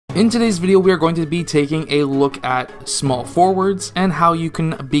In today's video, we are going to be taking a look at small forwards and how you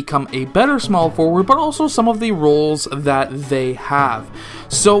can become a better small forward, but also some of the roles that they have.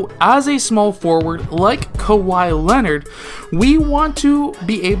 So as a small forward like Kawhi Leonard, we want to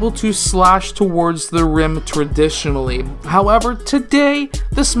be able to slash towards the rim traditionally. However, today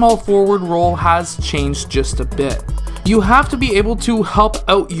the small forward role has changed just a bit. You have to be able to help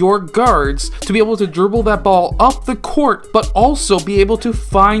out your guards to be able to dribble that ball up the court, but also be able to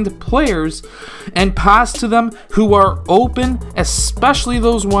find players and pass to them who are open, especially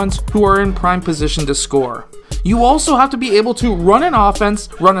those ones who are in prime position to score. You also have to be able to run an offense,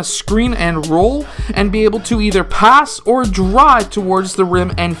 run a screen and roll, and be able to either pass or drive towards the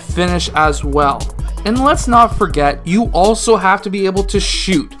rim and finish as well. And let's not forget, you also have to be able to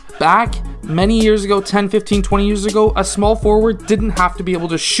shoot. Back many years ago, 10, 15, 20 years ago, a small forward didn't have to be able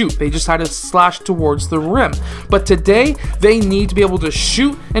to shoot. They just had to slash towards the rim. But today, they need to be able to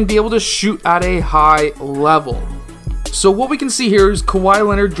shoot and be able to shoot at a high level. So what we can see here is Kawhi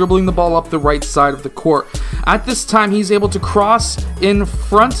Leonard dribbling the ball up the right side of the court. At this time, he's able to cross in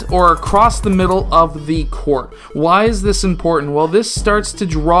front or across the middle of the court. Why is this important? Well, this starts to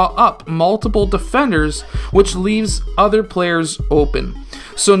draw up multiple defenders, which leaves other players open.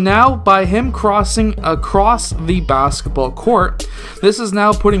 So now, by him crossing across the basketball court, this is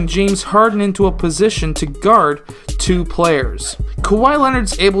now putting James Harden into a position to guard two players. Kawhi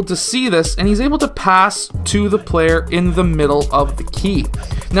Leonard's able to see this, and he's able to pass to the player in the middle of the key.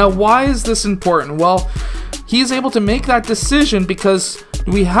 Now, why is this important? Well, he's able to make that decision because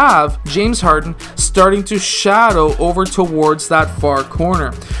we have James Harden starting to shadow over towards that far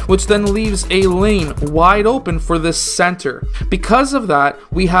corner, which then leaves a lane wide open for the center. Because of that,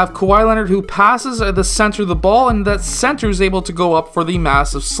 we have Kawhi Leonard who passes at the center of the ball, and that center is able to go up for the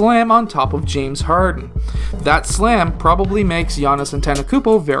massive slam on top of James Harden. That slam probably makes Giannis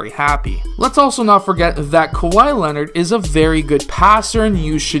Antetokounmpo very happy. Let's also not forget that Kawhi Leonard is a very good passer, and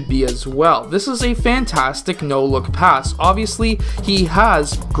you should be as well. This is a fantastic no-look pass. Obviously, he has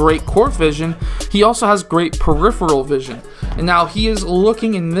great court vision. He also has great peripheral vision. And now he is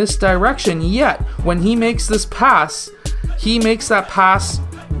looking in this direction, yet when he makes this pass, he makes that pass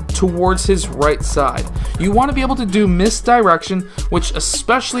towards his right side. You want to be able to do misdirection, which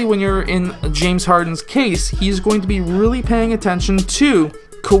especially when you're in James Harden's case, he's going to be really paying attention to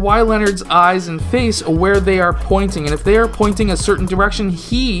Kawhi Leonard's eyes and face where they are pointing, and if they are pointing a certain direction,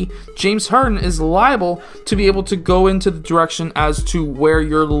 James Harden, is liable to be able to go into the direction as to where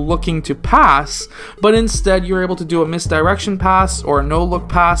you're looking to pass, but instead you're able to do a misdirection pass or a no-look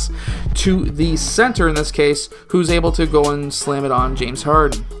pass to the center in this case, who's able to go and slam it on James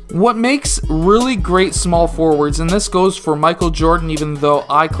Harden. What makes really great small forwards, and this goes for Michael Jordan even though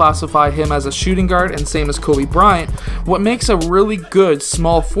I classify him as a shooting guard and same as Kobe Bryant, what makes a really good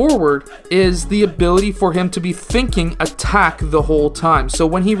small forward is the ability for him to be thinking attack the whole time. So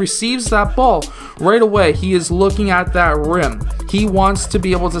when he receives that ball, right away he is looking at that rim. He wants to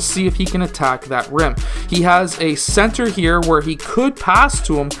be able to see if he can attack that rim. He has a center here where he could pass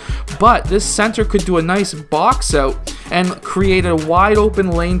to him, but this center could do a nice box out and create a wide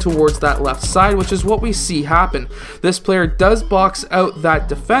open lane towards that left side, which is what we see happen. This player does box out that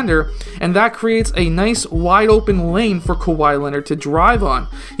defender, and that creates a nice wide open lane for Kawhi Leonard to drive on.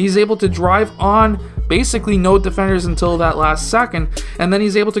 He's able to drive on basically no defenders until that last second, and then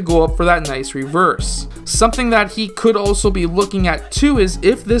he's able to go up for that nice reverse. Something that he could also be looking at too is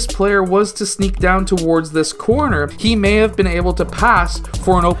if this player was to sneak down towards this corner, he may have been able to pass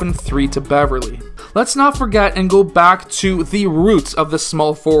for an open three to Beverly. Let's not forget and go back to the roots of the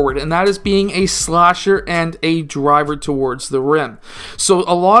small forward, and that is being a slasher and a driver towards the rim. So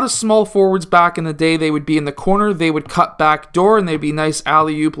a lot of small forwards back in the day, they would be in the corner, they would cut back door, and they'd be nice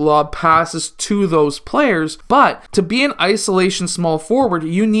alley-oop lob passes to those players. But to be an isolation small forward,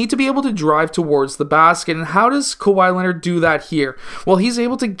 you need to be able to drive towards the basket. And how does Kawhi Leonard do that here? Well, he's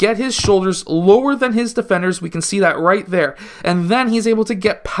able to get his shoulders lower than his defenders. We can see that right there. And then he's able to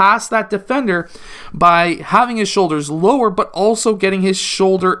get past that defender by having his shoulders lower, but also getting his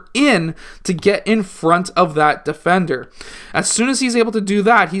shoulder in to get in front of that defender. As soon as he's able to do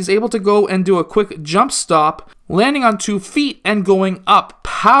that, he's able to go and do a quick jump stop, landing on 2 feet and going up,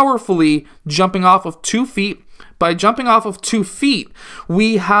 powerfully jumping off of 2 feet. By jumping off of 2 feet,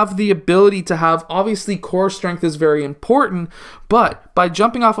 we have the ability to have, obviously core strength is very important, but by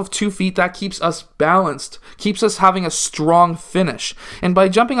jumping off of 2 feet, that keeps us balanced, keeps us having a strong finish. And by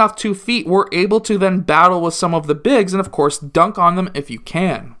jumping off 2 feet, we're able to then battle with some of the bigs and of course dunk on them if you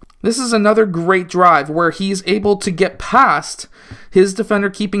can. This is another great drive where he's able to get past his defender,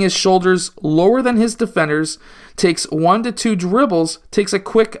 keeping his shoulders lower than his defenders, takes 1 to 2 dribbles, takes a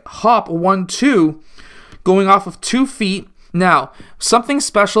quick hop 1-2, going off of 2 feet. Now, something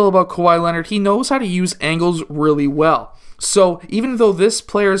special about Kawhi Leonard, he knows how to use angles really well. So even though this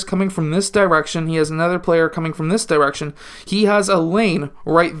player is coming from this direction, he has another player coming from this direction, he has a lane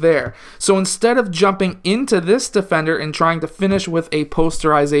right there. So instead of jumping into this defender and trying to finish with a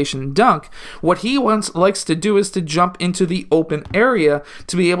posterization dunk, what he likes to do is to jump into the open area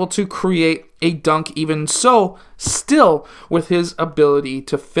to be able to create a dunk, even so, still with his ability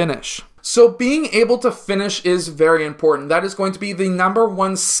to finish. So being able to finish is very important. That is going to be the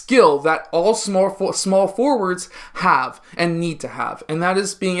 #1 skill that all small forwards have and need to have. And that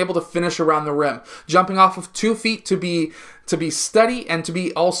is being able to finish around the rim. Jumping off of 2 feet to be steady and to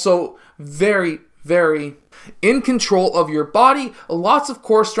be also very, very in control of your body. Lots of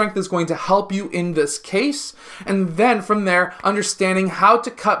core strength is going to help you in this case. And then from there, understanding how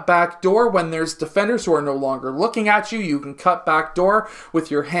to cut back door when there's defenders who are no longer looking at you. You can cut back door with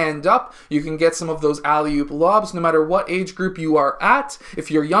your hand up. You can get some of those alley-oop lobs no matter what age group you are at.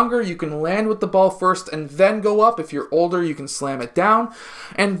 If you're younger, you can land with the ball first and then go up. If you're older, you can slam it down.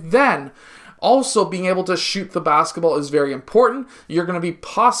 And then also, being able to shoot the basketball is very important. You're going to be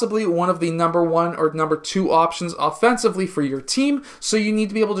possibly one of the #1 or #2 options offensively for your team, so you need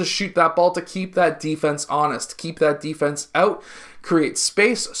to be able to shoot that ball to keep that defense honest, keep that defense out, create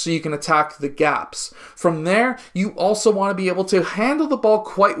space so you can attack the gaps. From there, you also want to be able to handle the ball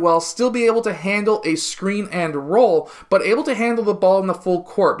quite well, still be able to handle a screen and roll, but able to handle the ball in the full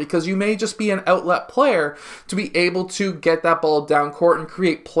court, because you may just be an outlet player to be able to get that ball down court and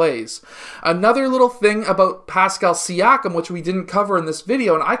create plays. Another little thing about Pascal Siakam, which we didn't cover in this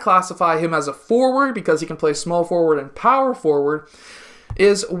video, and I classify him as a forward because he can play small forward and power forward,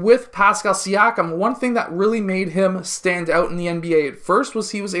 is with Pascal Siakam, one thing that really made him stand out in the NBA at first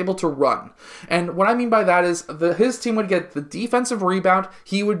was he was able to run. And what I mean by that is his team would get the defensive rebound,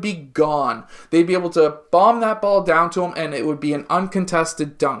 he would be gone. They'd be able to bomb that ball down to him and it would be an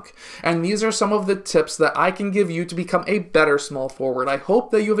uncontested dunk. And these are some of the tips that I can give you to become a better small forward. I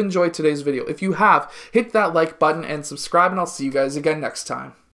hope that you've enjoyed today's video. If you have, hit that like button and subscribe, and I'll see you guys again next time.